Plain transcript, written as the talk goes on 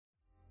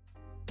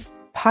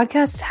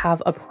Podcasts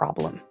have a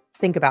problem.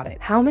 Think about it.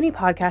 How many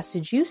podcasts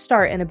did you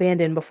start and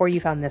abandon before you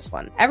found this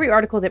one? Every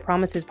article that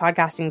promises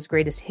podcasting's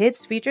greatest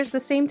hits features the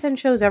same 10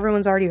 shows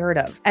everyone's already heard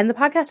of. And the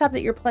podcast app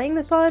that you're playing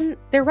this on,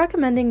 they're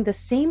recommending the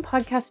same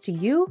podcast to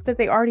you that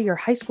they are to your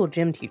high school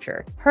gym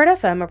teacher. Herd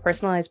FM, a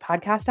personalized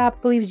podcast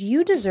app, believes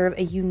you deserve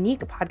a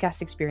unique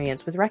podcast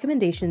experience with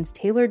recommendations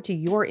tailored to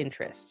your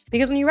interests.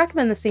 Because when you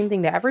recommend the same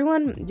thing to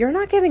everyone, you're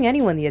not giving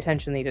anyone the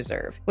attention they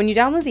deserve. When you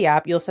download the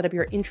app, you'll set up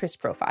your interest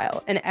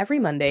profile, and every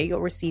Monday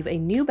you'll receive a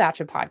new batch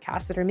of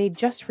podcasts that are made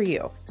just for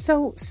you.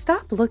 So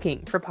stop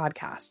looking for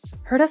podcasts.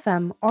 Herd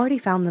FM already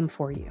found them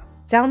for you.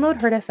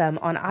 Download Herd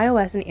FM on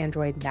iOS and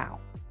Android now.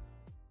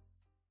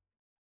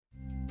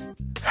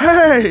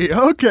 Hey,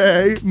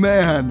 okay,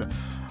 man.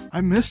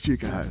 I missed you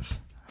guys.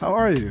 How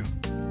are you?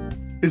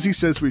 Izzy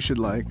says we should,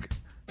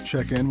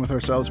 check in with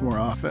ourselves more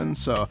often,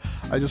 so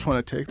I just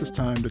want to take this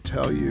time to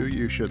tell you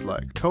you should,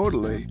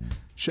 totally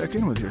check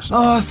in with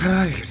yourself.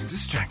 Arthur, you're getting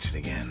distracted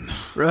again.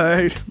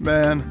 Right,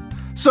 man.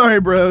 Sorry,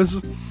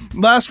 bros.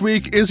 Last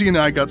week, Izzy and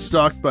I got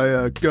stalked by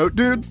a goat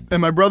dude,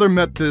 and my brother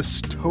met this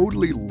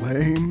totally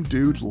lame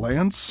dude,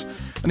 Lance,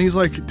 and he's,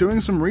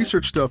 doing some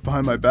research stuff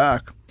behind my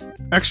back.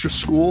 Extra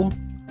school,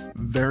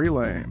 very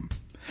lame.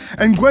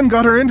 And Gwen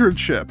got her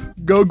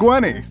internship. Go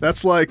Gwenny.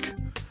 That's,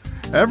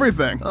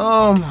 everything.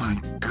 Oh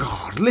my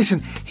god. Listen,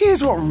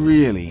 here's what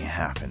really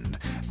happened.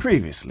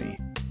 Previously,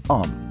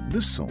 on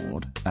The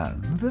Sword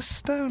and the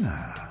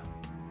Stoner.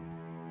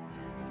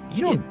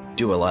 You don't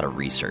do a lot of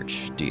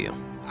research, do you?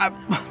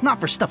 Not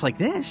for stuff like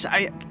this.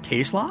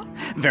 Case law,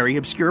 very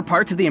obscure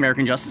parts of the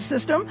American justice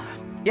system.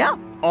 Yeah,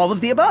 all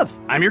of the above.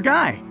 I'm your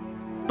guy.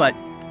 But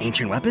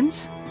ancient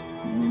weapons?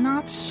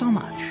 Not so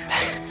much.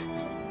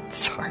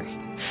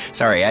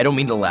 Sorry, I don't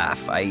mean to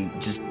laugh. I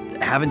just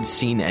haven't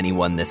seen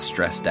anyone this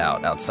stressed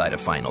out outside of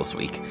finals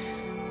week.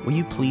 Will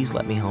you please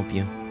let me help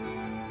you?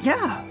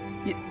 Yeah.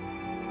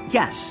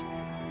 Yes.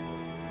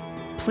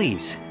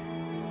 Please.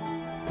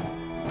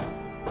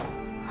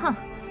 Huh.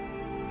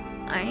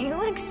 Are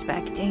you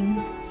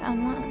expecting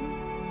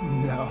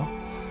someone? No.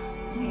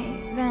 Okay,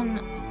 then,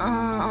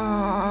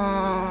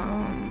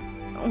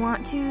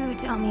 want to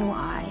tell me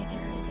why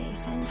there is a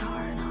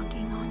centaur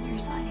knocking on your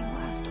sliding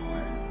glass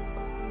door?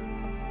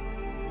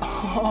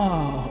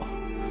 Oh,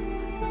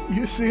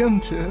 you see him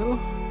too?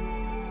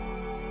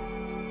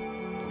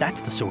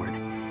 That's the sword.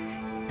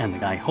 And the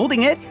guy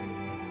holding it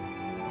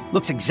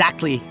looks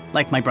exactly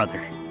like my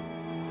brother.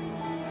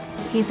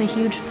 He's a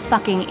huge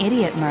fucking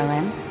idiot,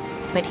 Merlin.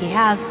 But he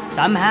has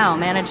somehow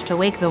managed to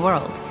wake the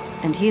world.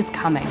 And he's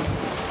coming.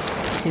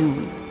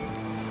 Soon.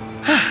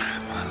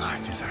 My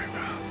life is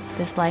over.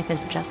 This life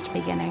is just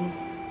beginning.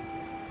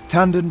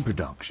 Tandon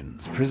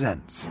Productions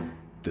presents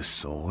The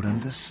Sword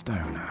and the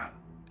Stoner.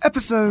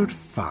 Episode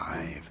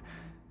 5.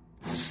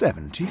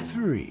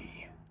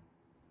 73.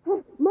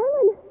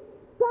 Merlin!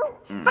 God!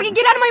 Fucking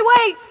get out of my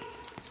way!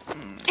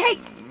 Hey!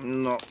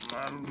 No.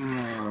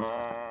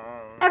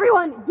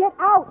 Everyone, get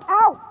out!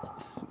 Out!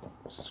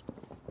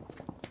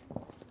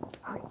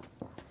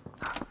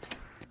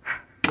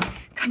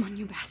 Come on,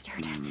 you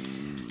bastard.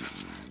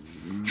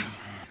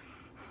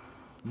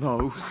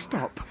 No,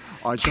 stop.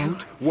 I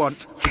don't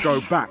want to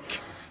go back.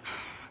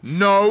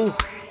 No,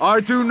 I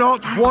do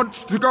not want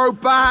to go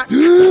back.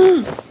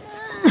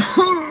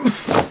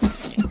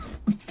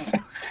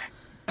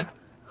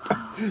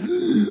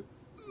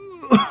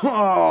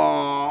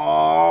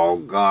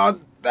 Oh,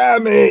 god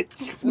damn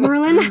it.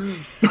 Merlin?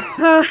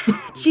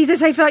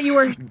 Jesus, I thought you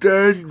were...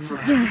 Dead.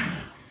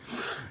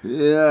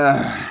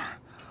 Yeah.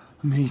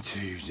 Me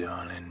too,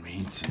 darling,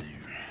 me too.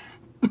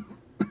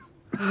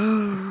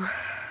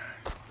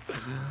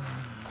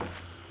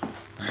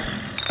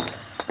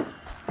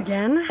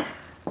 Again?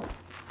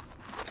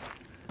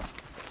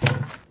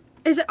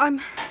 Is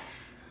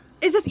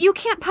this... You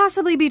can't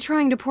possibly be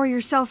trying to pour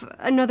yourself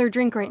another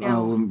drink right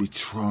now. I wouldn't be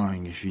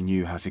trying if you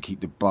knew how to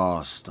keep the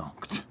bar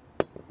stocked.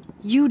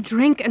 You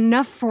drank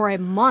enough for a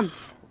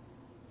month.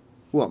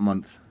 What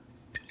month?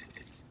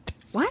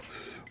 What?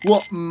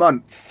 What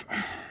month?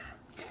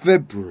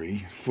 February,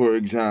 for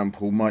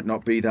example, might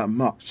not be that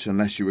much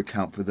unless you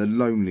account for the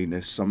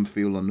loneliness some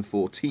feel on the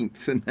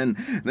 14th, and then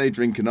they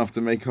drink enough to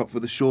make up for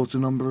the shorter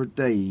number of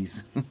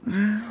days.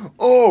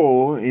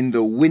 Or in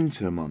the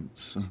winter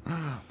months.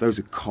 Those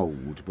are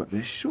cold, but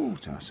they're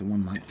shorter, so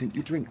one might think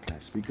you drink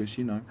less because,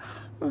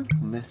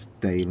 less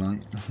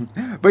daylight.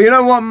 But you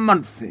know what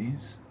month it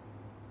is?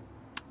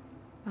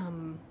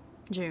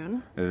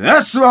 June?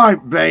 That's right,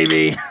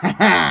 baby!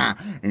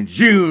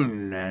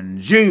 June, and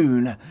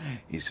June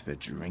is for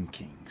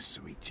drinking,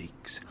 sweet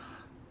cheeks.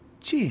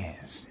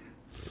 Cheers.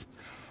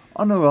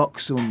 On the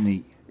rocks or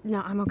neat?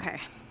 No, I'm okay.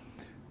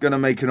 Gonna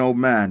make an old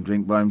man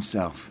drink by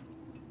himself.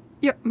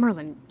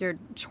 Merlin, you're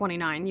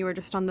 29. You were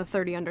just on the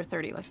 30 under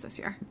 30 list this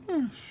year.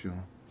 Yeah,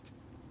 sure.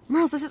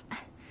 Merles, this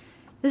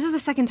is the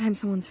second time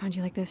someone's found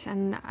you like this,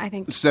 and I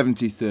think...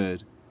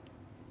 73rd.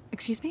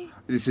 Excuse me?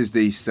 This is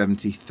the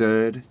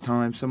 73rd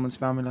time someone's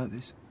found me like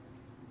this.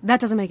 That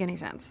doesn't make any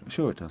sense.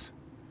 Sure it does.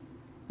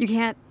 You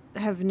can't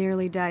have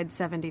nearly died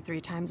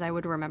 73 times. I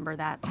would remember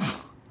that.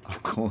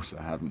 Of course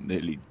I haven't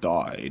nearly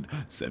died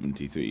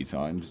 73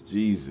 times.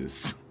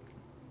 Jesus.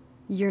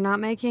 You're not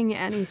making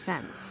any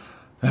sense.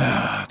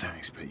 I don't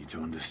expect you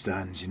to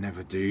understand, you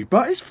never do.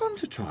 But it's fun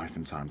to try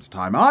from time to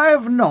time. I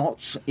have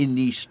not, in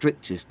the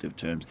strictest of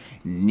terms,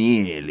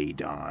 nearly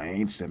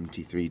died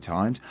 73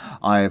 times.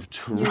 I have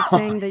tried... You're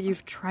saying that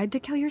you've tried to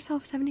kill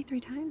yourself 73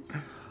 times?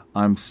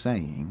 I'm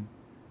saying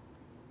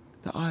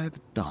that I have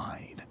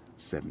died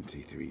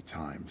 73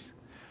 times.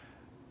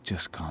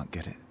 Just can't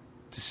get it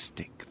to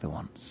stick the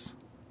once.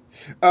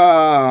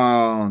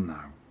 Oh, no.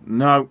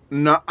 No,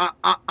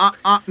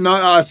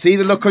 I see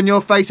the look on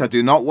your face. I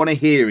do not want to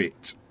hear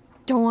it.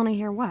 Don't want to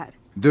hear what?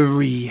 The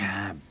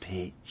rehab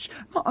pitch.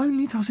 Not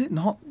only does it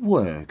not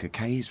work,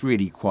 okay, it's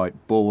really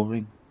quite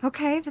boring.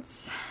 Okay,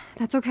 that's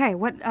okay.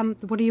 What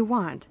do you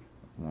want?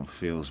 Well, it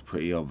feels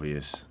pretty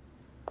obvious.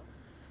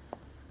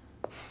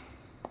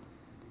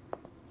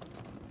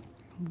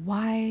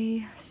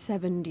 Why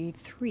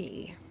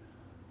 73?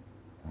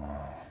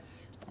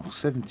 Well,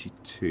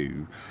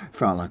 72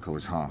 felt like I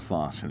was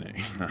half-arsing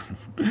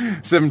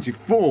it.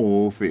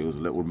 74 feels a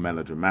little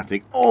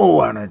melodramatic.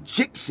 Oh, and a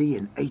gypsy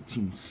in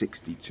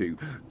 1862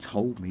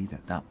 told me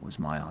that that was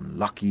my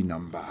unlucky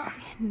number.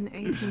 In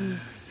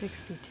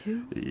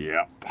 1862?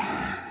 Yep.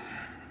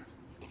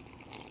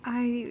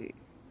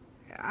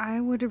 I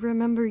would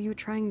remember you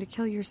trying to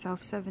kill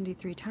yourself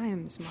 73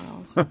 times,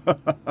 Miles.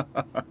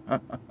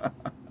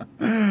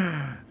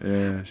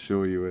 Yeah,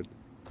 sure you would.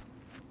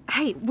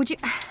 Hey, would you...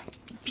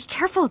 Be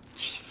careful,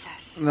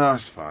 Jesus. No,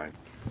 it's fine.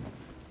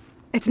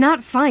 It's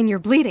not fine, you're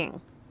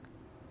bleeding.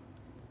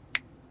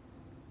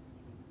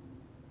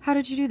 How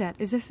did you do that?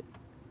 Is this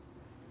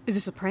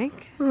a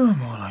prank? Oh,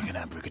 more like an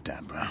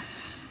abracadabra.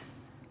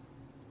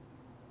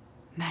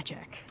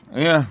 Magic.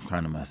 Yeah,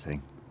 kind of my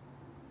thing.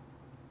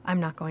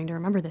 I'm not going to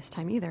remember this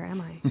time either,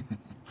 am I?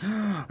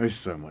 It's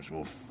so much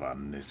more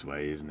fun this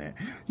way, isn't it?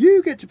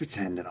 You get to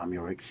pretend that I'm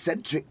your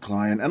eccentric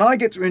client, and I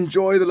get to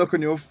enjoy the look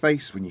on your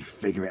face when you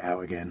figure it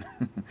out again.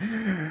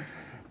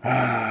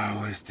 I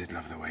always did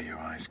love the way your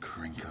eyes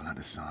crinkle at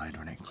the side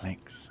when it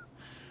clicks.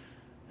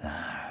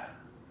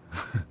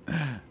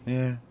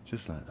 Yeah,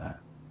 just like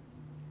that.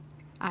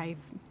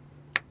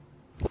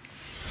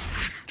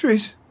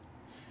 Tris?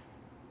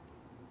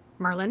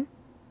 Merlin?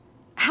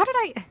 How did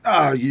I...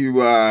 Oh,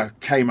 you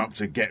came up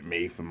to get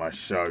me for my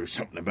show.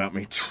 Something about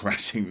me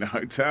trashing the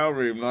hotel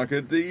room like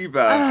a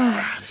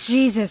diva.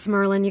 Jesus,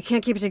 Merlin, you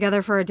can't keep it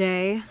together for a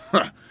day.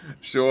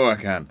 Sure I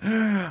can.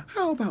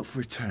 How about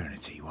for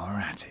eternity while we're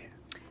at it?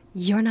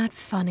 You're not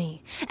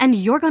funny. And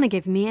you're gonna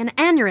give me an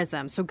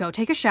aneurysm, so go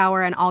take a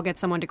shower and I'll get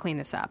someone to clean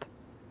this up.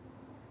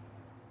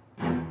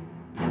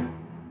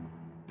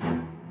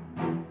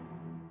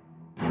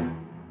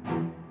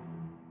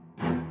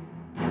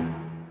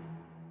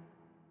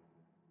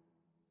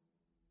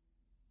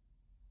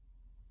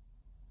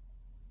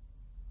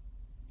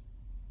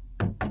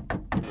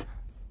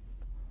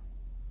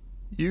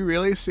 You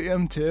really see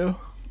him too?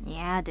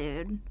 Yeah,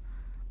 dude.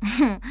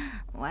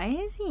 Why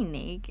is he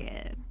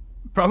naked?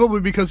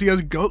 Probably because he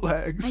has goat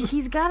legs.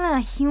 He's got a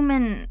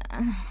human...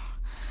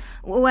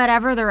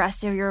 whatever the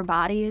rest of your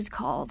body is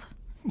called.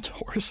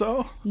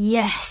 Torso?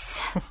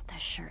 Yes, the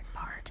shirt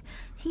part.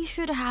 He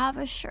should have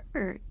a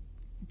shirt.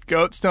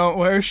 Goats don't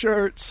wear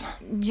shirts.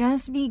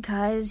 Just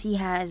because he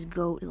has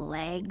goat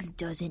legs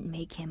doesn't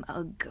make him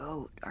a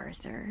goat,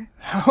 Arthur.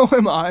 How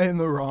am I in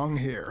the wrong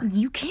here?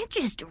 You can't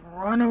just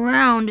run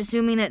around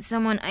assuming that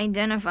someone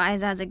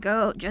identifies as a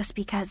goat just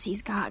because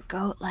he's got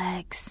goat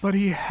legs. But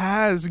he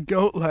has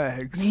goat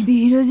legs.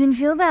 Maybe he doesn't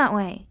feel that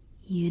way.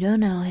 You don't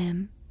know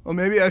him. Well,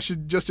 maybe I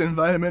should just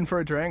invite him in for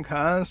a drink,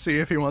 huh? See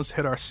if he wants to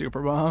hit our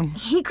super bong.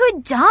 He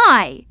could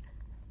die.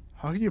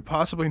 How could you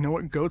possibly know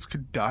what goats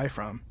could die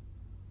from?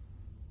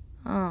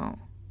 Oh.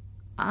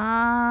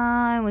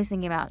 I was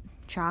thinking about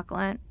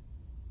chocolate.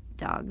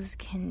 Dogs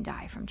can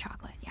die from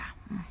chocolate, yeah.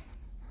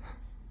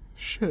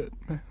 Shit,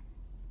 man.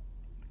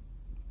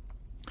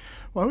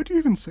 Why would you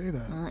even say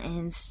that? Well,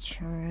 it's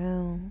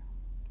true.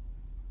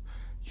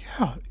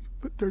 Yeah,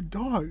 but they're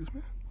dogs,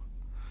 man.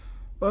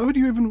 Why would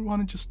you even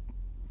want to just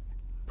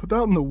put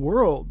that in the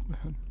world,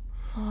 man?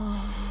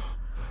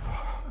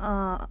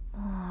 Oh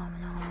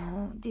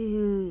no,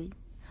 dude.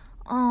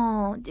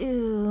 Oh,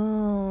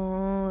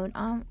 dude.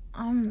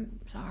 I'm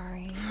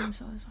sorry. I'm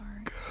so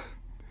sorry.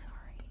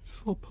 Sorry. These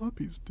little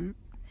puppies, dude.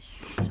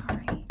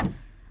 Sorry.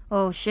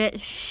 Oh, shit.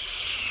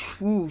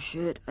 Oh,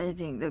 shit. I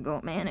think the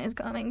goat man is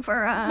coming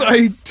for us.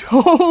 I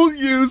told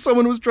you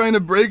someone was trying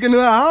to break into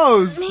the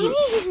house. Maybe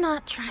he's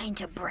not trying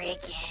to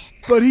break in.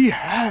 But he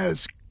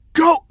has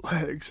goat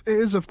legs.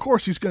 Of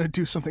course he's going to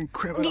do something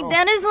criminal.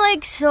 That is,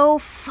 like, so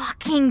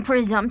fucking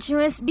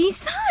presumptuous.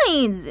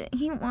 Besides,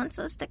 he wants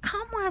us to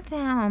come with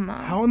him.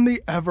 How in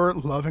the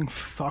ever-loving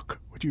fuck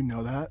would you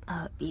know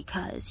that?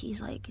 Because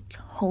he's, like,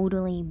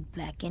 totally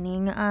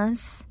beckoning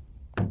us.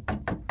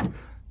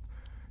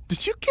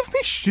 Did you give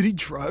me shitty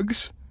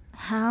drugs?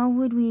 How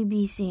would we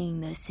be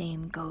seeing the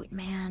same goat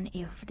man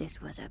if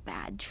this was a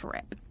bad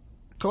trip?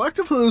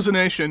 Collective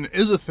hallucination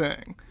is a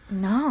thing.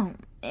 No,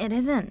 it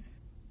isn't.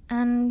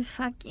 And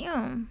fuck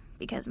you.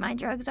 because my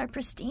drugs are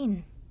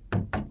pristine.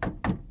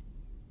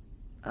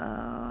 Oh,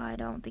 I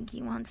don't think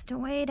he wants to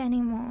wait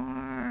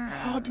anymore.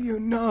 How do you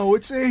know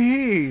it's a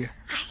he?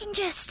 I can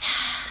just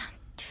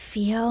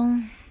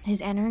feel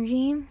his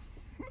energy.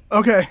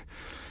 Okay,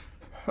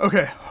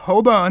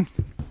 hold on.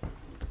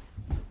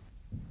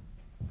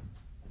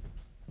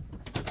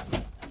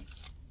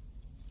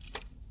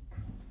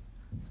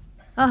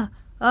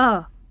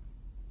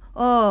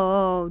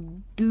 Oh,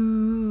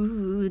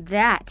 dude,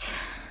 that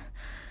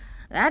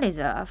is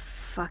a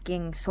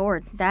fucking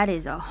sword. That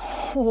is a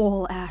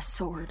whole-ass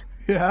sword.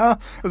 Yeah?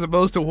 As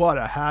opposed to what,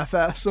 a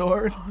half-ass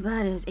sword? Oh,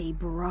 that is a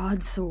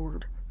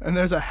broadsword. And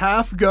there's a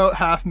half goat,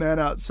 half man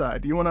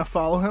outside. Do you want to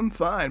follow him?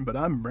 Fine, but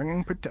I'm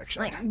bringing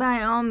protection. Like,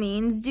 by all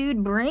means,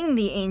 dude, bring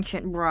the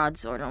ancient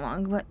broadsword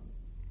along, but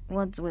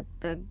what's with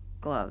the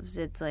gloves?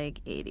 It's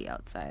like 80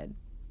 outside.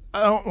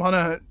 I don't want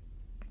to...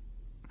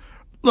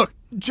 Look,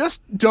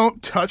 just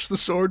don't touch the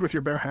sword with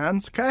your bare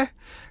hands, okay?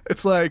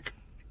 It's like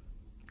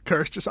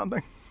cursed or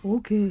something.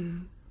 Okay.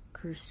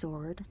 Cursed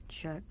sword,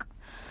 check.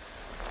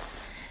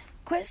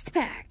 Quest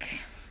pack,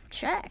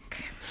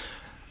 check.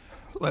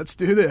 Let's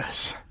do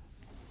this.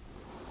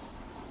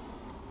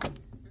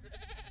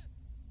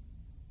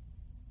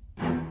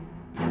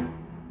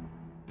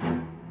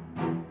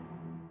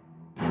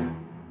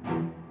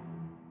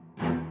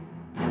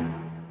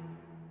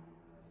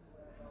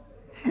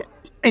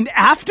 And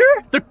after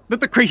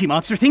the crazy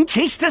monster thing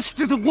chased us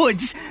through the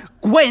woods,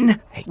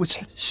 Gwen was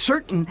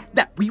certain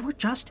that we were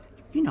just,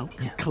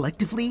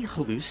 collectively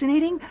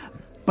hallucinating.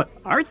 But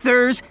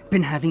Arthur's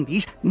been having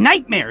these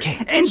nightmares,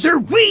 and they're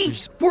way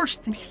worse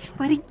than he's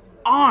letting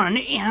on.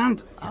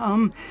 And,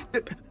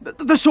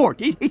 the sword,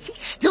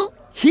 it's still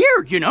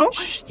here,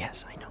 Shh,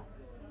 yes, I know.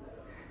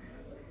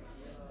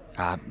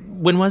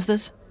 When was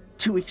this?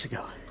 2 weeks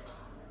ago.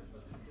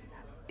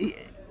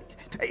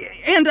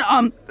 And,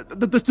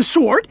 the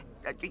sword...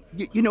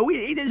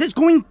 it's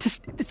going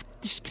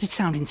to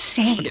sound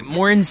insane.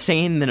 More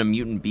insane than a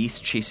mutant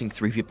beast chasing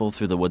 3 people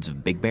through the woods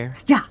of Big Bear?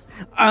 Yeah.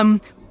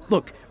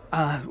 Look,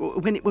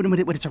 when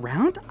it's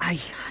around, I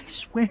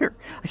swear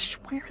I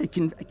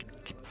can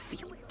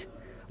feel it.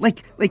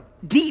 Like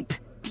deep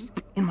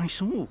in my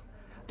soul.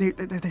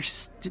 There's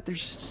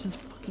just this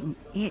fucking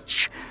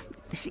itch.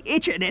 This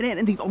itch,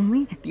 and the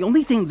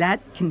only thing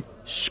that can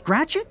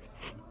scratch it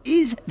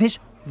is this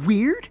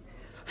weird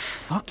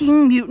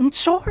fucking mutant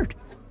sword.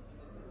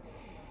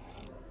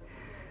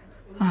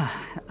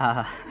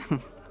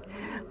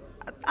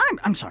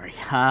 I'm sorry.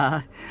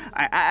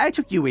 I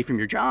took you away from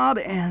your job,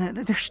 and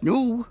there's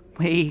no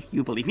way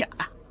you believe me.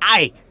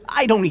 I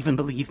don't even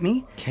believe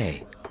me.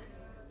 Kay,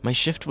 my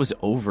shift was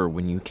over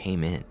when you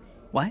came in.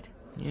 What?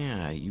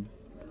 Yeah, you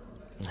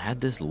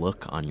had this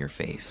look on your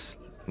face,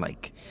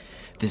 like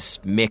this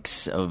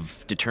mix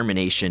of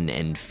determination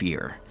and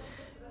fear.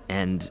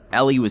 And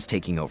Ellie was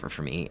taking over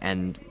for me,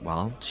 and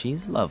while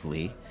she's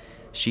lovely,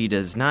 she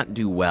does not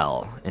do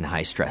well in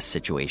high-stress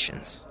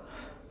situations.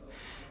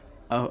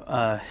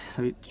 Oh, let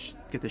me just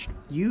get this.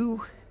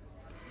 You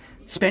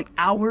spent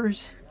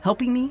hours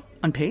helping me,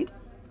 unpaid?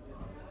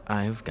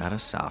 I've got a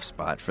soft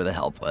spot for the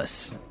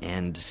helpless,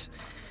 and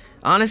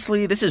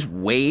honestly, this is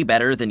way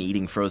better than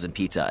eating frozen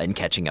pizza and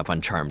catching up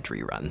on Charmed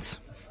reruns.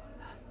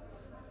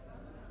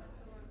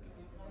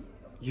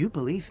 You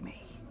believe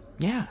me?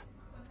 Yeah.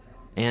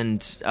 And,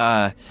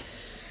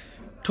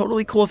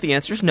 totally cool if the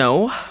answer's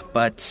no,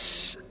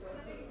 but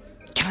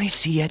can I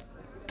see it?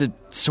 The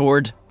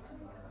sword?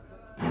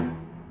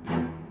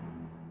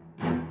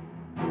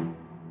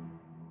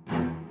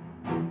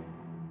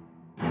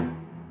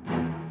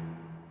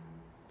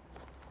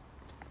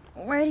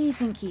 Where do you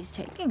think he's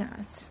taking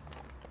us?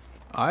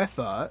 I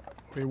thought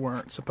we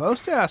weren't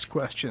supposed to ask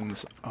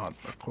questions on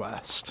the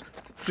quest.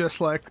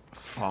 Just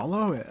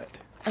follow it.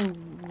 Oh,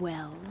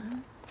 well,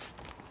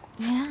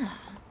 yeah.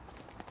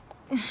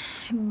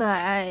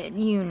 But,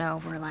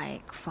 we're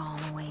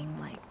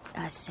following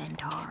a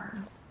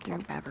centaur through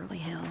Beverly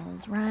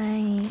Hills,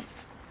 right?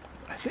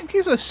 I think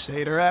he's a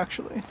satyr,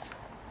 actually.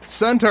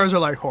 Centaurs are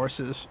like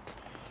horses.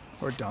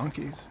 Or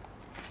donkeys.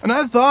 And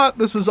I thought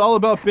this was all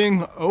about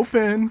being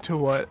open to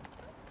what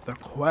the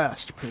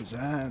quest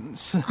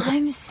presents.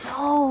 I'm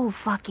so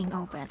fucking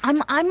open.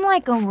 I'm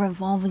like a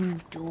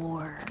revolving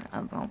door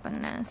of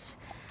openness.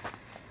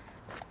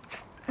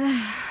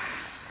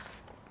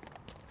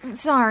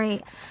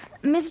 Sorry,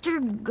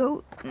 Mr.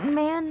 Goat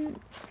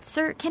Man,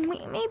 sir, can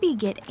we maybe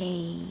get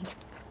an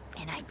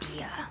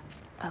idea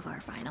of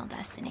our final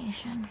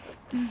destination?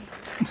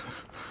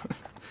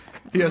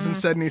 He hasn't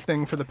said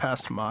anything for the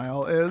past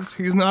mile,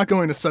 he's not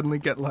going to suddenly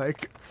get,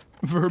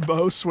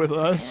 verbose with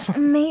us.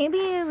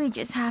 Maybe we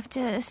just have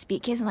to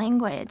speak his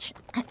language.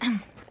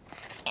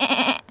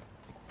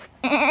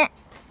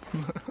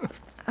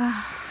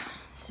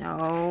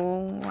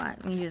 So,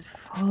 what, we just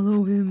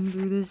follow him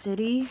through the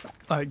city?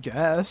 I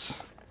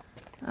guess.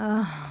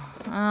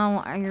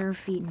 How are your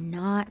feet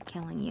not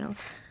killing you?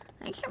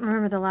 I can't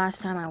remember the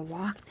last time I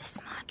walked this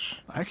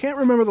much. I can't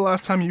remember the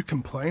last time you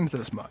complained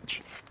this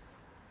much.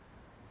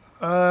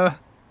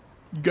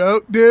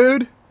 Goat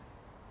dude?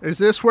 Is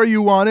this where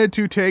you wanted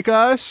to take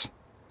us?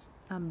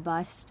 A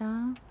bus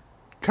stop?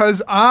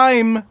 'Cause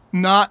I'm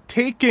not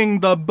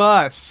taking the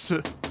bus.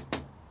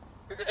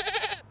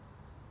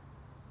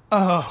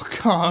 Oh,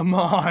 come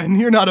on.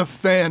 You're not a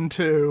fan,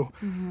 too.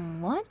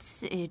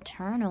 What's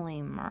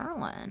Eternally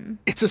Merlin?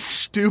 It's a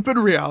stupid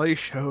reality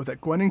show that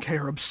Gwen and Kay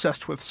are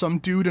obsessed with. Some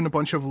dude in a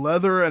bunch of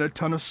leather and a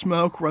ton of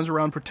smoke runs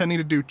around pretending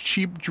to do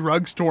cheap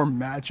drugstore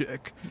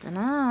magic.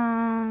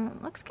 Dunno.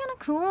 Looks kinda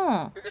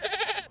cool.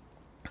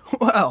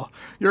 Well,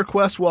 your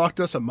quest walked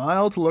us a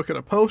mile to look at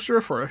a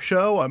poster for a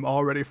show I'm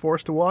already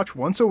forced to watch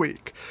once a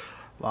week.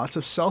 Lots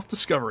of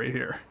self-discovery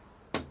here.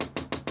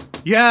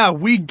 Yeah,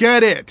 we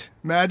get it.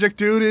 Magic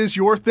Dude is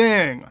your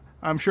thing.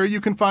 I'm sure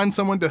you can find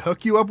someone to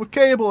hook you up with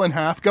cable in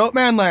Half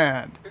Goatman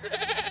Land.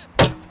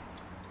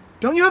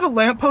 Don't you have a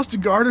lamppost to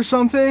guard or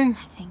something?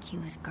 I think he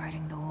was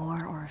guarding the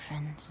war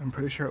orphans. I'm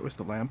pretty sure it was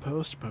the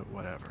lamppost, but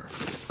whatever.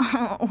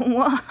 Oh,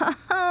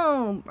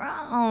 whoa,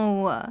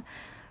 bro.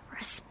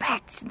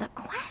 Respect the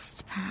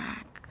quest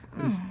pack.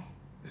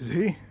 Is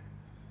he?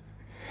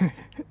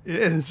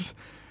 Is.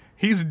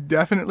 He's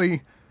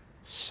definitely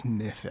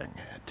sniffing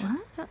it.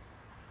 What?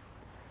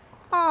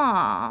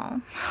 Aw.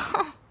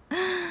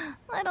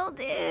 Little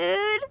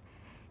dude.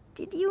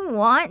 Did you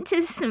want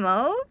to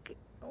smoke?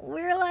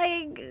 We're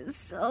like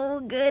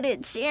so good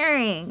at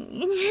sharing.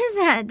 You just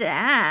had to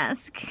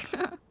ask.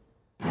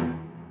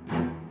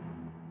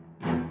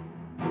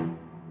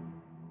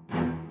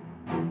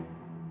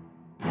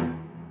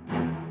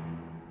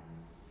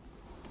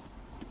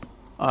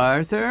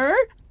 Arthur?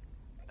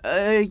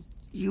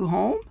 You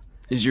home?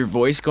 Is your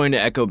voice going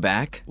to echo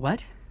back?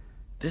 What?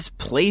 This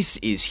place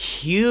is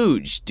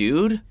huge,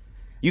 dude.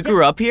 You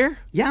grew up here?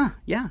 Yeah.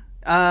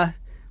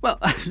 Well,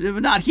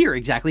 not here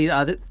exactly.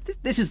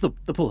 This is the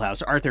pool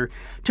house. Arthur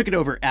took it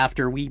over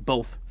after we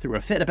both threw a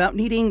fit about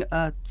needing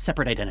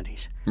separate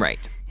identities.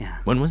 Right. Yeah.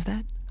 When was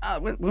that?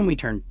 When we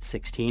turned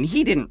 16.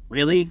 He didn't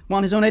really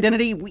want his own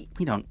identity. We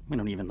don't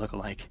even look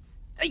alike.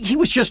 He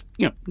was just,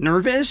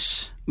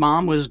 nervous.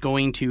 Mom was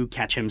going to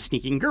catch him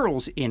sneaking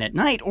girls in at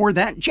night, or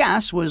that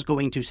Jess was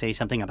going to say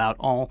something about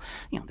all,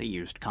 the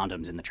used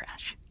condoms in the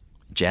trash.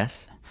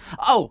 Jess?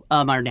 Oh,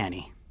 our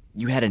nanny.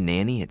 You had a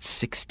nanny at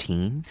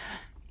 16?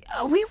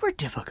 We were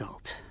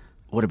difficult.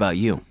 What about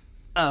you?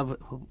 What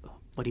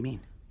do you mean?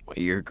 Well,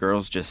 your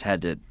girls just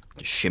had to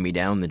shimmy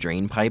down the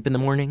drain pipe in the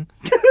morning?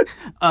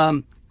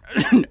 No.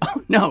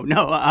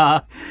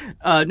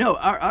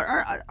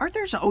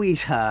 Arthur's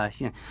always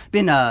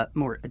been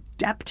more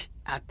adept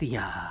at the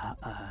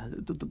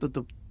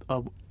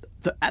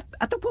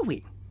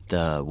wooing.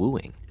 The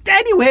wooing?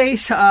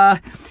 Anyways,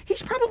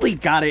 he's probably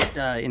got it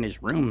in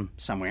his room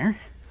somewhere.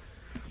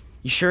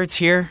 You sure it's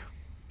here?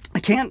 I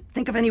can't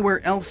think of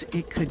anywhere else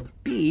it could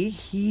be.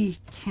 He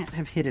can't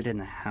have hid it in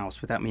the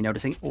house without me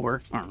noticing,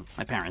 or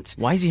my parents.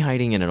 Why is he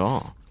hiding it at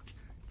all?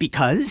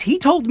 Because he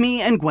told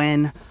me and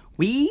Gwen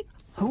we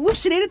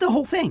hallucinated the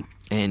whole thing.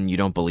 And you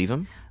don't believe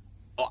him?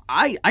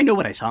 I know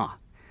what I saw.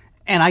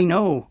 And I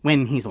know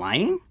when he's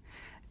lying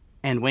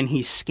and when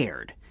he's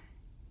scared.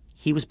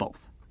 He was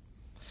both.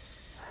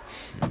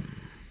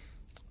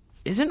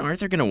 Isn't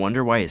Arthur going to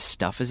wonder why his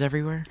stuff is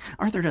everywhere?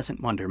 Arthur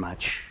doesn't wonder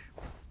much.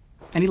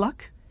 Any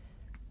luck?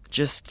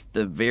 Just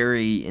the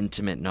very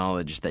intimate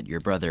knowledge that your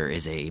brother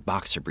is a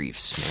boxer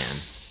briefs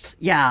man.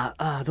 Yeah,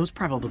 those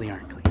probably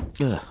aren't clean.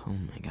 Ugh, oh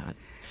my god.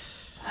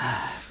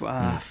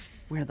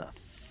 Where the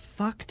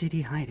fuck did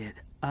he hide it?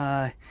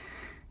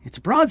 It's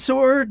a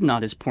broadsword,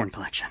 not his porn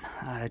collection.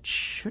 It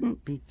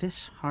shouldn't be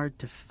this hard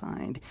to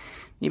find.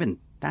 Even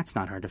that's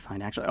not hard to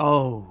find, actually.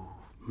 Oh,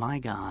 my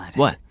god.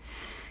 What?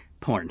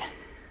 Porn.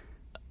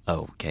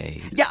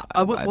 Okay. Yeah,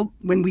 well,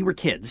 when we were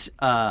kids,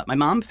 my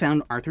mom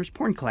found Arthur's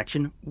porn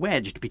collection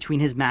wedged between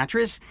his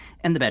mattress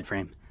and the bed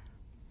frame.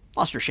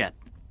 Lost her shit.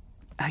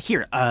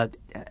 Here,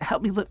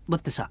 help me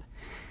lift this up.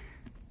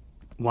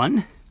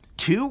 1,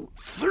 2,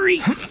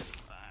 3.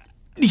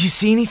 Did you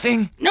see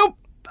anything? Nope.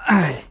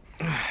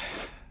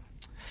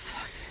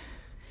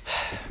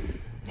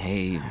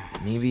 Hey,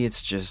 maybe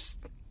it's just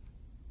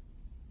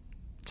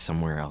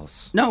somewhere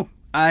else. No,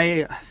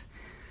 I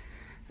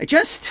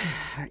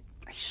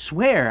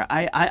swear,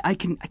 I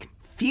can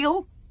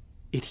feel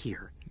it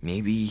here.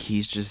 Maybe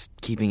he's just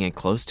keeping it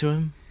close to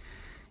him?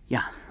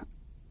 Yeah,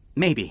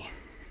 maybe.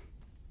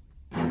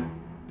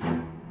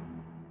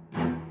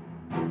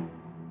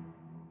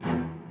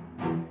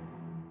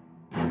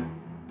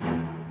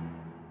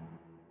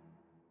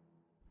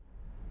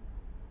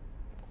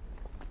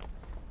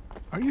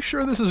 Are you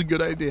sure this is a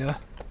good idea?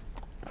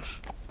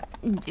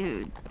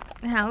 Dude,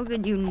 how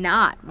could you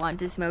not want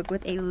to smoke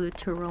with a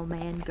literal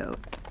man goat?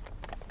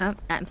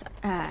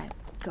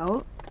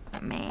 Goat?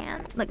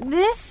 Man? Like,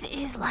 this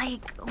is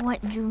like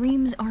what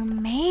dreams are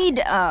made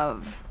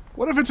of.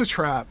 What if it's a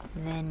trap?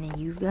 Then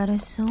you've got a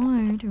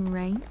sword,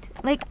 right?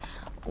 Like,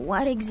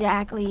 what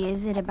exactly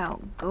is it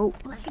about goat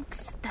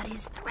legs that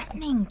is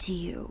threatening to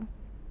you?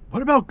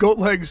 What about goat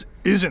legs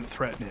isn't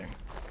threatening?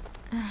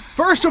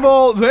 First of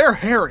all, they're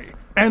hairy.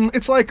 And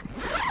it's like,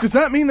 does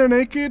that mean they're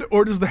naked,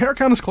 or does the hair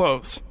count as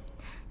clothes?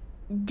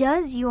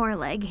 Does your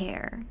leg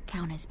hair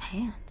count as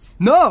pants?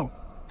 No!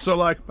 So,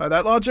 like, by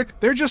that logic,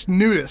 they're just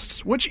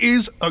nudists, which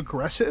is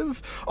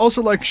aggressive.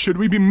 Also, like, should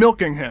we be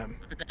milking him?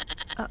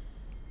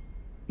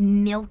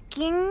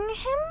 Milking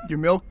him? You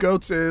milk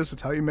goats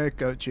it's how you make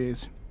goat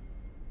cheese.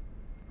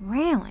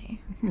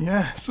 Really?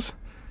 Yes.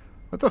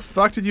 What the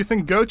fuck did you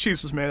think goat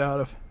cheese was made out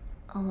of?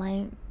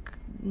 Like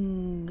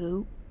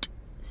goat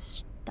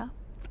stuff?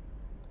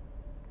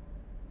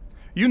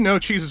 You know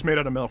cheese is made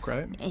out of milk,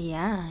 right?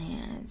 Yeah,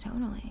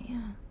 totally,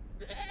 yeah.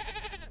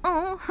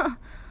 Oh,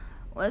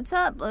 what's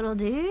up, little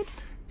dude?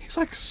 He's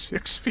like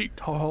 6 feet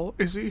tall,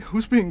 is he?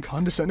 Who's being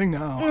condescending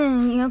now?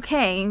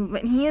 Okay,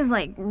 but he is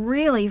like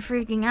really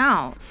freaking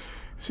out.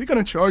 Is he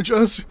gonna charge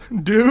us?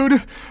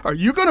 Dude, are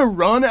you gonna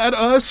run at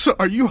us?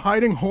 Are you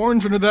hiding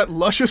horns under that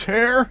luscious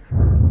hair?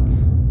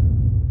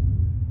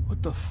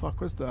 What the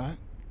fuck was that?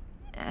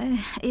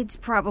 It's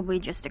probably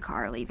just a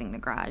car leaving the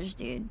garage,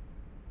 dude.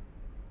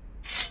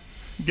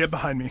 Get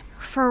behind me.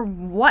 For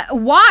what?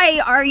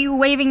 Why are you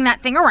waving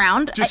that thing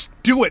around? Just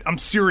do it, I'm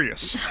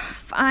serious.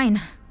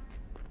 Fine.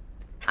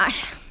 I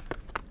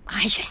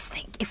just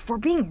think if we're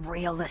being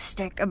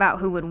realistic about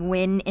who would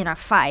win in a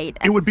fight...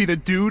 It would be the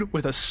dude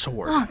with a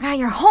sword. Oh, God,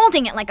 you're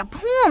holding it like a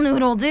pool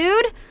noodle,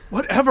 dude.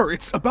 Whatever,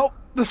 it's about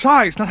the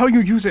size, not how you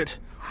use it.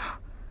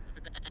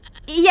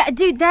 Yeah,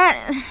 dude,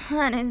 that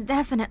is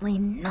definitely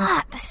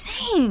not the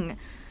same.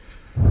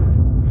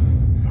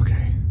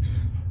 Okay.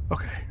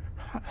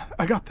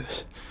 I got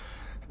this.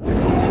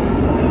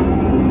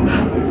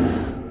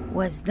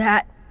 Was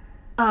that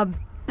a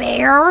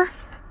bear?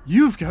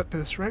 You've got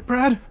this, right,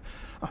 Brad?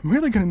 I'm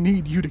really gonna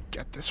need you to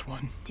get this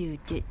one. Dude,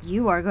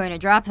 you are going to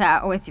drop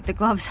that with the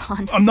gloves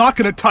on. I'm not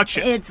gonna touch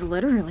it. It's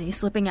literally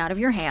slipping out of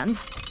your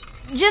hands.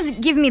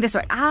 Just give me the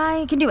sword.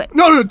 I can do it.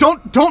 No,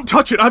 don't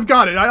touch it. I've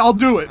got it. I'll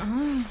do it.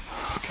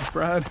 Okay,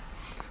 Brad.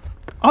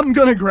 I'm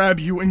gonna grab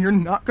you and you're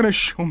not gonna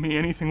show me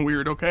anything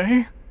weird,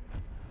 okay?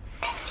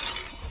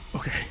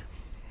 Okay.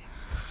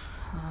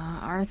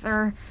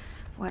 Arthur,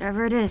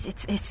 whatever it is,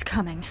 it's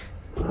coming.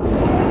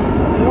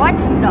 What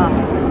the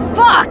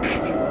fuck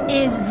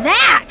is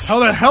that? How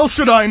the hell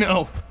should I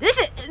know?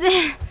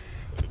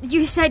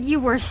 You said you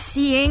were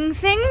seeing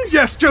things?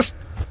 Yes, just...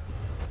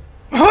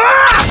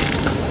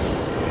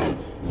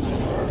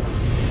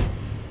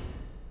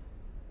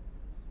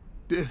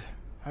 Did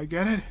I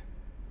get it?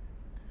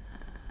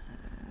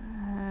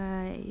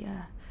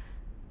 Yeah.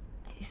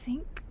 I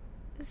think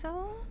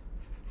so.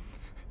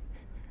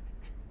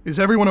 Is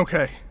everyone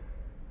okay?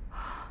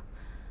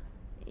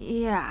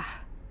 Yeah.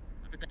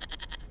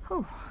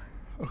 Whew.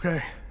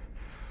 Okay.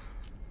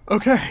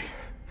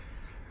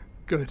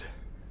 Good.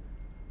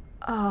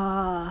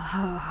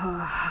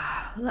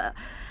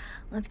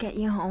 Let's get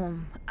you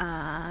home.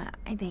 I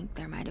think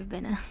there might have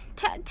been a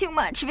tad too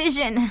much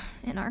vision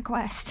in our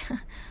quest.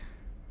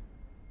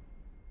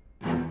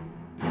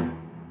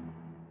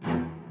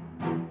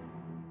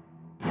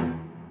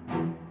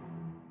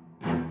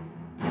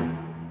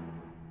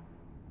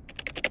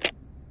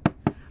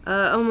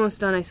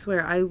 Almost done, I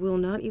swear. I will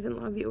not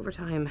even log the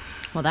overtime.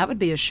 Well, that would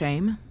be a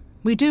shame.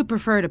 We do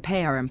prefer to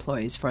pay our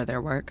employees for their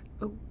work.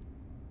 Oh,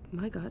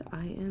 my God,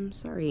 I am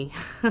sorry.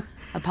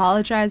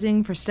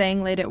 Apologizing for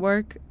staying late at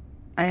work?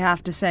 I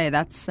have to say,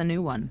 that's a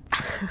new one.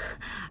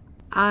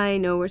 I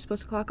know we're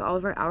supposed to clock all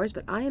of our hours,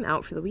 but I am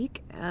out for the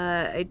week.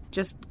 I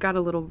just got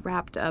a little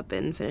wrapped up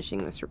in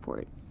finishing this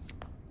report.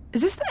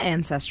 Is this the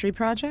Ancestry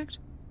Project?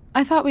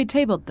 I thought we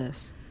tabled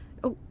this.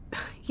 Oh,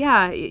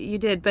 yeah, you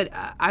did, but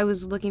I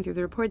was looking through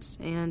the reports,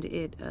 and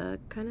it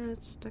kind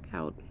of stuck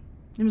out.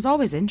 It was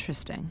always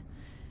interesting.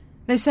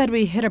 They said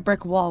we hit a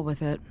brick wall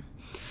with it.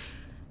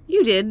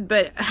 You did,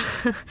 but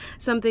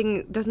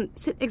something doesn't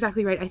sit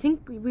exactly right. I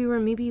think we were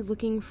maybe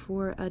looking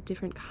for a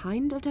different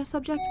kind of test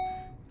subject.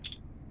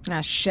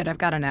 Ah, shit, I've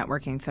got a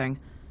networking thing.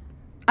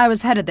 I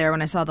was headed there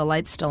when I saw the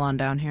lights still on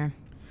down here.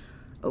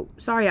 Oh,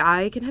 sorry,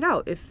 I can head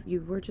out if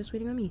you were just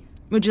waiting on me.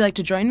 Would you like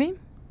to join me?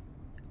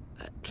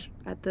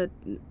 At the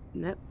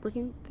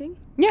networking thing?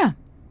 Yeah.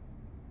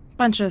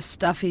 Bunch of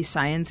stuffy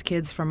science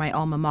kids from my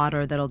alma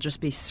mater that'll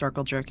just be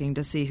circle jerking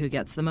to see who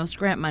gets the most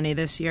grant money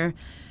this year.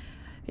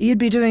 You'd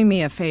be doing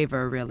me a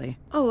favor, really.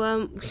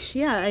 Oh,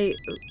 yeah,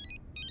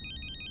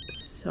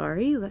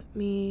 Sorry, let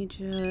me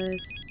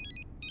just...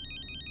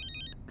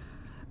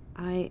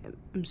 I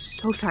am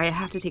so sorry, I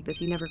have to take this.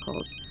 He never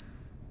calls.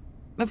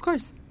 Of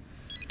course.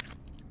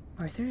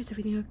 Arthur, is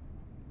everything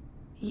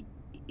okay?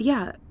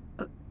 Yeah.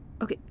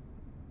 Okay.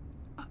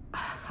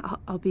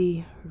 I'll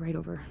be right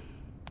over.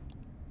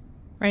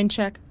 Rain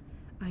check.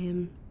 I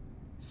am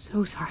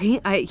so sorry.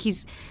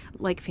 He's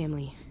like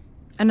family.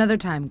 Another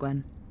time,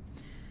 Gwen.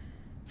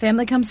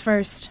 Family comes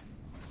first.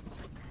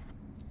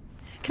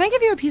 Can I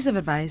give you a piece of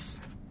advice?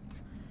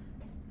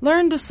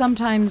 Learn to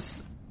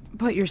sometimes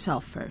put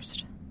yourself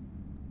first.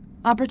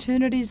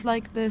 Opportunities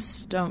like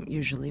this don't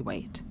usually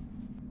wait.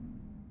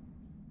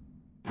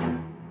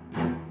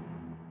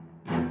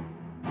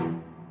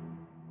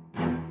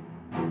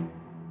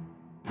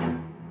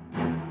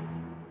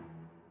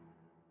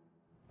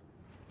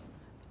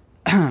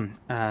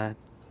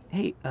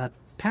 Hey,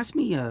 pass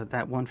me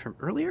that one from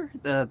earlier?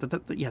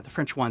 The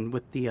French one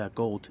with the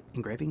gold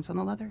engravings on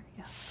the leather?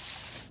 Yeah.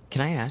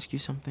 Can I ask you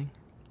something?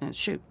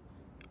 Shoot.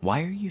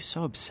 Why are you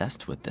so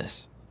obsessed with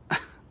this?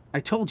 I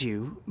told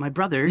you, my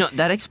brother... No,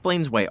 that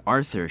explains why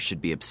Arthur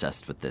should be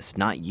obsessed with this,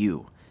 not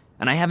you.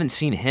 And I haven't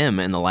seen him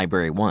in the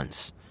library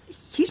once.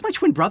 He's my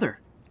twin brother.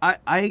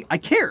 I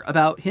care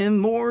about him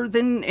more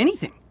than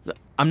anything.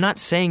 I'm not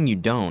saying you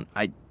don't.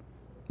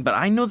 But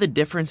I know the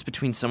difference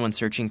between someone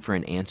searching for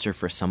an answer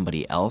for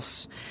somebody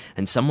else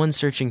and someone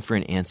searching for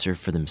an answer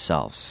for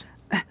themselves.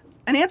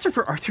 An answer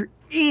for Arthur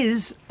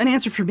is an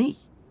answer for me.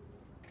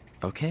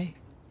 Okay.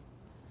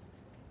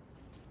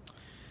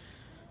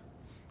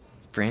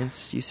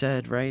 France, you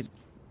said, right?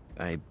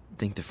 I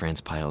think the France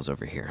pile's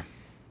over here.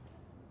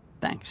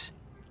 Thanks.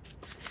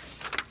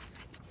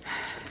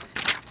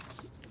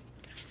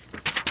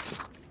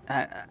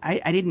 I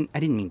didn't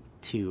mean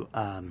to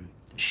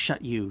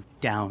shut you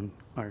down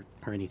or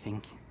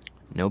anything.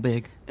 No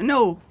big.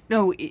 No,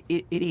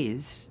 it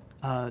is.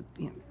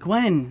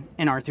 Gwen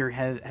and Arthur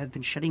have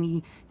been shutting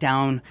me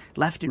down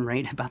left and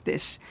right about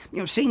this.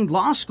 Saying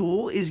law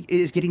school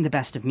is getting the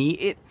best of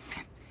me.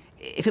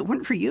 If it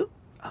weren't for you,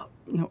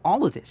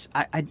 all of this,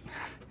 I'd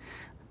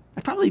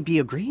probably be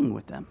agreeing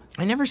with them.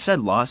 I never said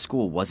law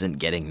school wasn't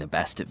getting the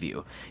best of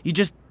you. You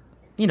just,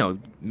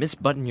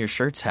 misbutton your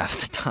shirts half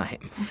the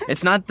time.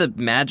 It's not the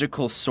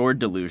magical sword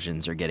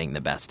delusions are getting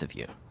the best of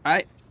you.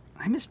 I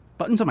miss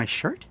buttons on my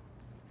shirt?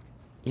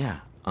 Yeah,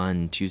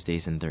 on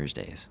Tuesdays and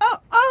Thursdays.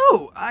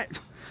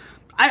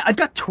 I've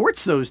got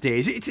torts those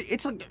days.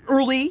 It's like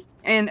early,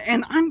 and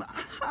I'm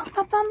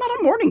not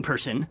a morning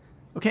person,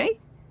 okay?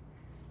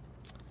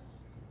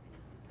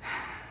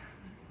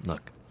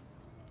 Look,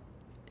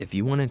 if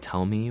you want to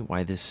tell me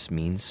why this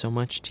means so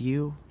much to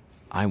you,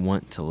 I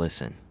want to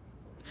listen.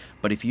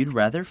 But if you'd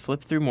rather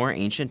flip through more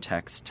ancient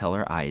texts till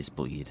our eyes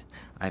bleed,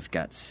 I've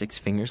got 6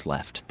 fingers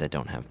left that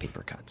don't have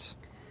paper cuts.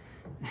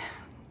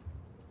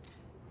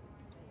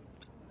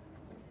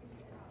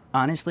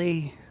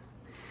 Honestly,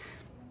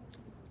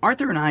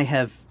 Arthur and I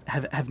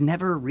have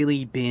never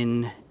really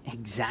been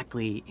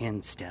exactly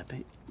in step.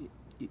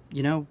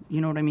 You know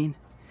what I mean?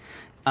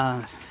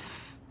 I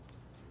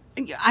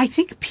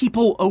think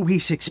people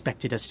always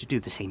expected us to do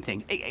the same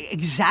thing,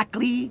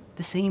 exactly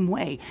the same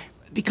way,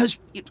 because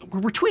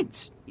we're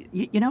twins,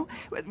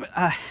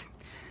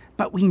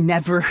 but we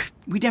never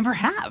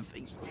have.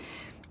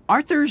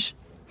 Arthur's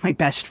my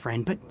best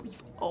friend, but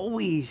we've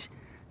always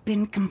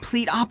been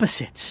complete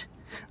opposites.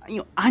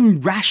 I'm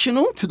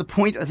rational to the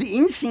point of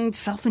insane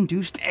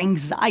self-induced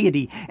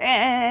anxiety,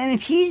 and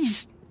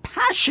he's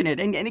passionate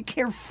and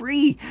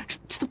carefree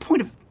to the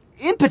point of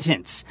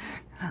impotence.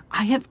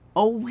 I have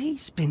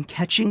always been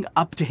catching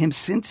up to him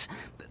since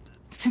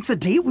the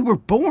day we were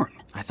born.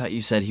 I thought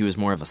you said he was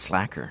more of a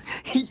slacker.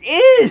 He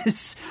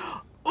is!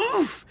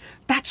 Oof!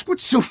 That's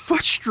what's so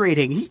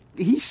frustrating.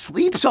 He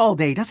sleeps all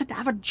day, doesn't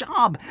have a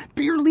job,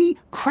 barely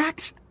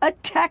cracks a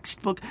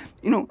textbook.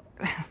 All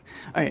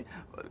right,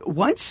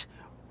 once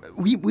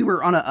we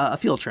were on a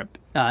field trip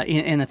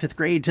in the 5th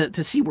grade to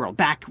SeaWorld,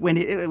 back when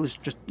it was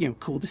just,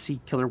 cool to see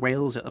killer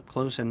whales up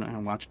close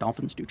and watch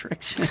dolphins do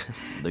tricks.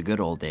 The good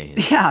old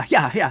days.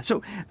 Yeah.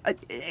 So,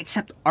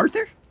 except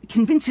Arthur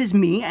convinces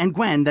me and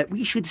Gwen that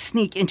we should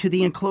sneak into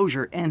the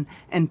enclosure and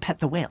pet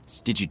the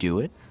whales. Did you do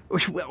it?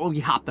 Well,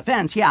 we hopped the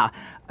fence, yeah.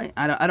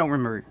 I don't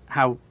remember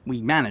how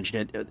we managed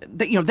it.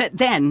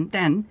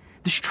 Then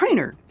this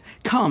trainer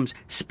comes,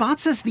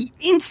 spots us the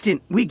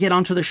instant we get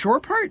onto the shore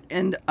part,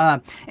 and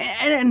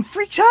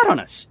freaks out on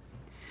us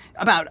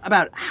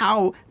about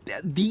how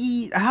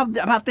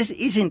this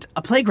isn't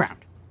a playground,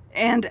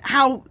 and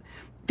how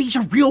these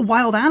are real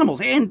wild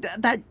animals, and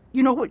that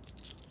you know what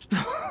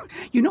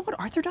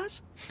Arthur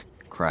does?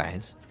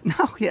 Cries.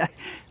 No, yeah,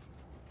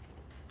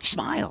 he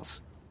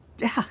smiles.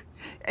 Yeah.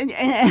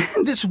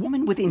 And this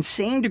woman with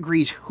insane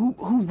degrees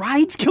who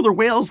rides killer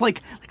whales like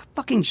a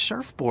fucking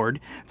surfboard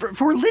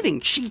for a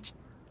living, she's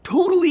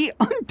totally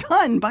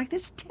undone by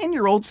this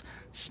 10-year-old's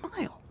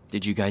smile.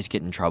 Did you guys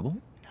get in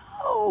trouble?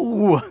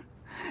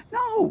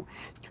 No.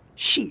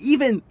 She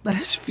even let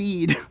us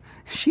feed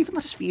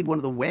one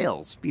of the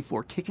whales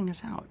before kicking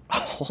us out.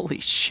 Holy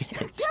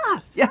shit.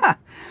 Yeah.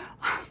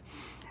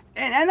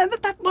 And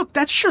look,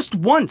 that's just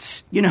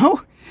once,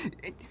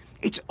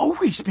 It's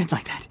always been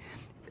like that.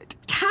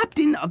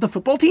 Captain of the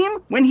football team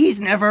when he's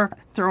never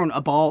thrown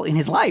a ball in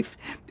his life.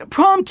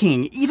 Prom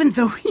king, even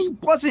though he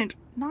wasn't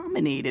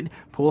nominated.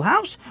 Pool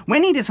house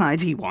when he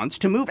decides he wants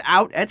to move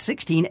out at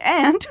 16,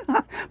 and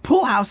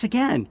pool house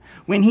again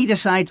when he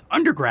decides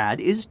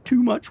undergrad is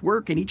too much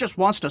work and he just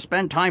wants to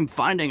spend time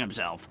finding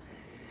himself.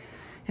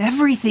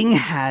 Everything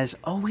has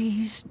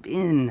always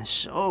been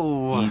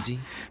so... easy?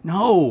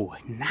 No,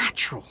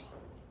 natural.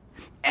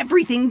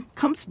 Everything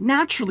comes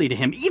naturally to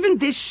him, even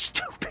this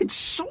stupid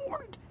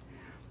sword.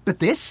 But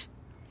this,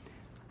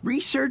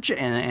 research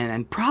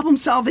and problem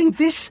solving,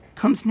 this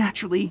comes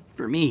naturally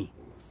for me.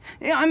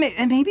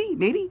 And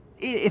maybe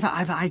if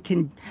I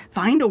can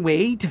find a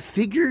way to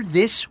figure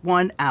this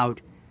one out,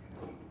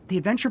 the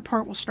adventure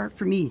part will start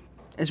for me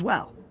as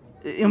well.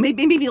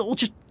 Maybe it'll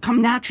just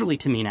come naturally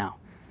to me now.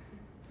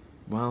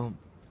 Well,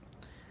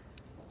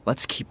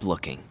 let's keep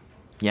looking,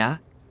 yeah?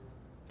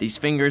 These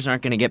fingers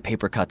aren't going to get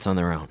paper cuts on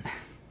their own.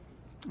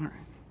 All right.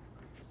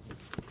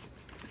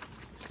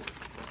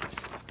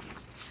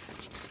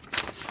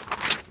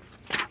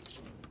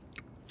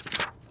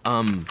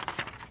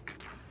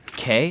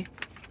 Kay?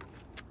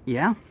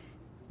 Yeah?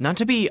 Not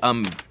to be,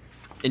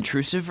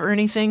 intrusive or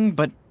anything,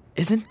 but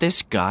isn't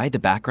this guy the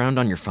background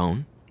on your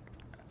phone?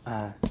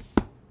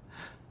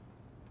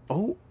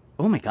 Oh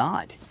my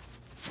God.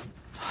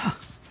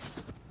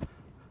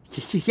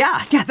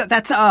 Yeah,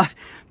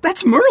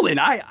 that's Merlin.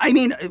 I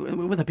mean,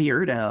 with a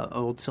beard,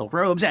 old silk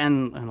robes,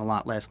 and a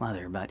lot less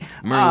leather, but...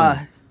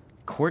 Merlin,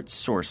 court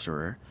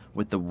sorcerer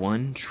with the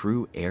one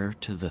true heir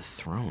to the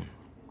throne.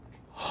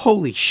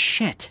 Holy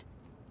shit.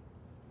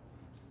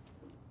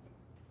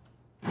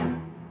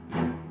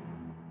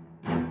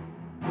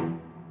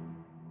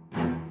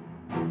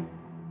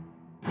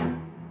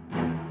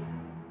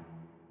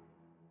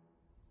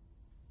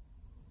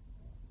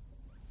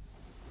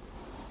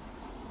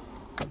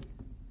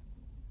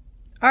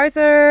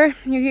 Arthur,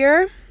 you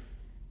here?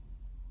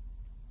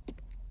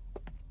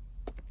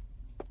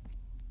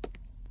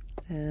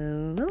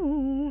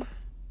 Hello?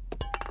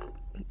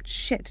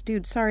 Shit,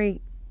 dude,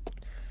 sorry.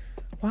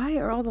 Why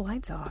are all the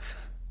lights off?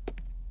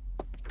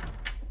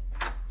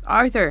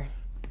 Arthur!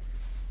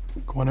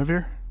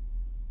 Guinevere?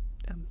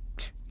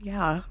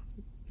 Yeah.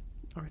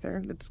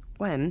 Arthur, it's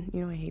Gwen.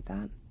 You know I hate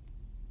that.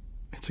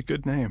 It's a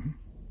good name.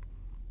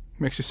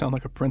 Makes you sound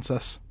like a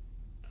princess.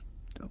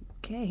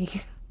 Okay.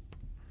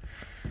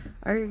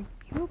 Are you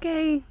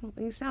okay?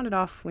 You sounded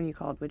off when you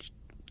called, which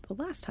the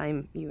last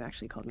time you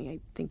actually called me, I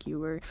think you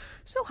were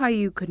so high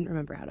you couldn't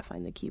remember how to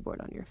find the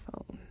keyboard on your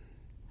phone.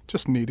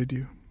 Just needed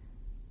you.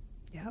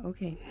 Yeah,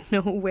 okay.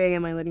 No way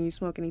am I letting you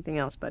smoke anything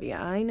else, buddy.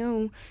 I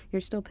know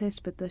you're still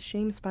pissed, but the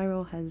shame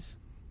spiral has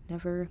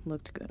never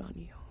looked good on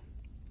you.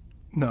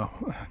 No,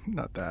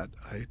 not that.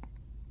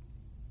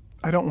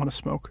 I don't want to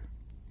smoke.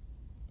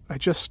 I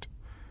just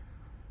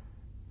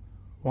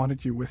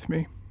wanted you with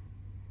me.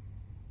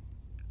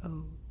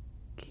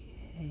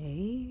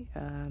 Okay.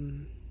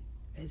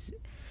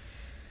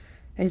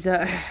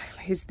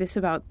 Is this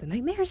about the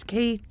nightmares?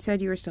 Kay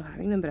said you were still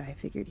having them, but I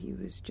figured he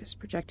was just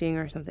projecting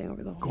or something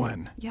over the whole...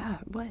 Gwen. Yeah,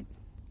 what?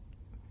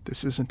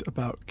 This isn't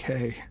about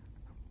Kay.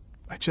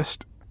 I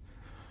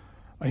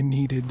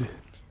needed...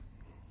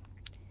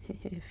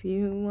 If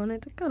you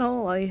wanted to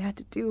cuddle, all you had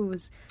to do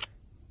was...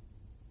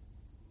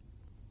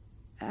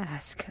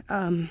 ask.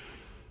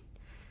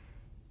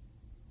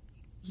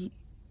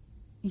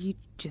 You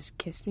just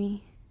kissed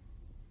me?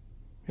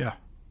 Yeah.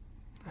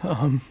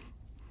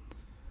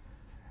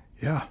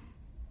 Yeah.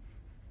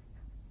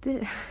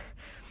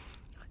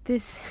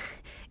 This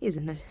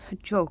isn't a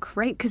joke,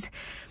 right?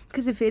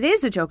 Because if it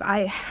is a joke,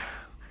 I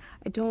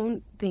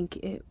don't think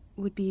it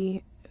would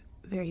be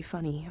very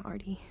funny,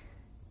 Artie.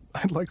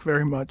 I'd like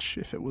very much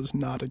if it was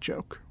not a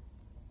joke.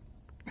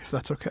 If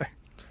that's okay.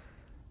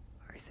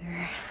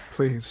 Arthur.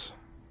 Please,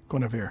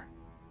 Guinevere.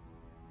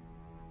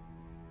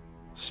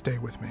 Stay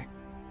with me.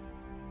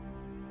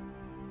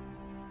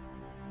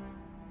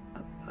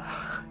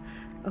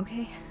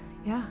 Okay,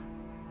 yeah.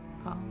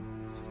 I'll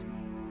stay.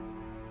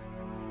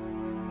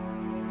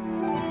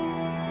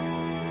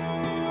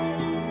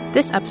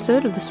 This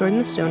episode of The Sword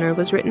and the Stoner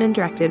was written and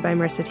directed by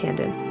Marissa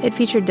Tandon. It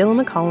featured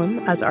Dylan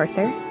McCollum as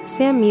Arthur,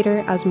 Sam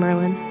Meter as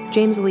Merlin,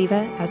 James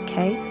Oliva as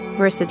Kay,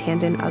 Marissa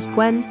Tandon as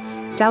Gwen,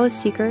 Dallas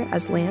Seeker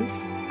as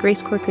Lance,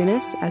 Grace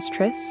Corcunis as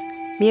Triss,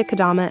 Mia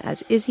Kadama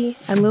as Izzy,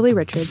 and Lily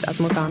Richards as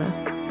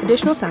Morgana.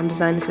 Additional sound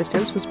design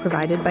assistance was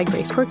provided by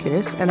Grace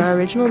Corcunis, and our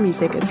original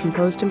music is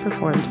composed and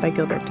performed by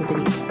Gilberto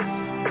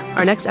Benitez.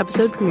 Our next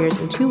episode premieres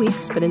in 2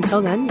 weeks, but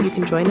until then, you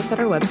can join us at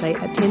our website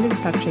at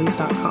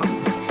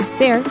tandonproductions.com.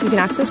 There, you can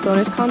access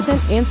bonus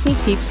content and sneak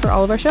peeks for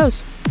all of our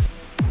shows.